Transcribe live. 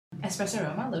Espresso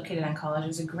Roma, located on College,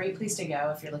 is a great place to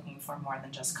go if you're looking for more than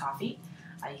just coffee.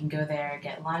 You can go there,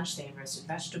 get lunch. They have roasted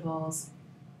vegetables,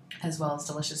 as well as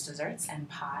delicious desserts and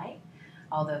pie,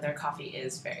 although their coffee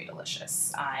is very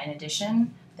delicious. In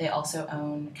addition, they also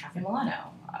own Cafe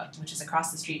Milano, which is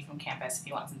across the street from campus if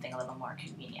you want something a little more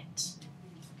convenient.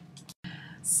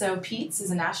 So Peet's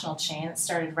is a national chain that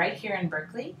started right here in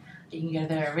Berkeley. You can go to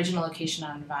their original location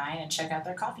on Vine and check out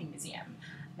their coffee museum.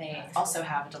 They also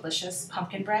have a delicious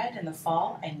pumpkin bread in the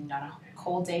fall, and on a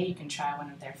cold day you can try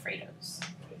one of their Fredos.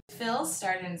 Philz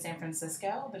started in San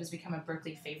Francisco but has become a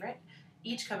Berkeley favorite.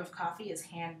 Each cup of coffee is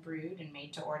hand brewed and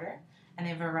made to order, and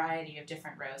they have a variety of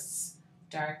different roasts: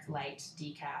 dark, light,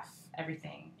 decaf,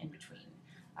 everything in between.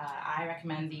 I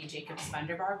recommend the Jacob's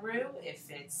Thunderbar brew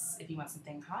if you want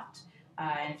something hot,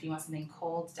 and if you want something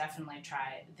cold, definitely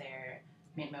try their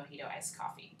mint mojito iced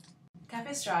coffee.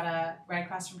 Cafe Strada, right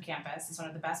across from campus, is one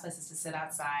of the best places to sit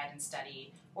outside and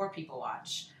study or people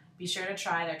watch. Be sure to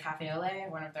try their cafe au lait,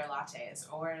 one of their lattes,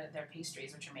 or their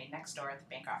pastries, which are made next door at the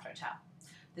Bancroft Hotel.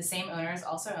 The same owners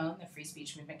also own the Free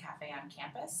Speech Movement Cafe on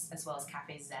campus, as well as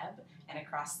Cafe Zeb, and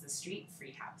across the street,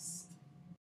 Free House.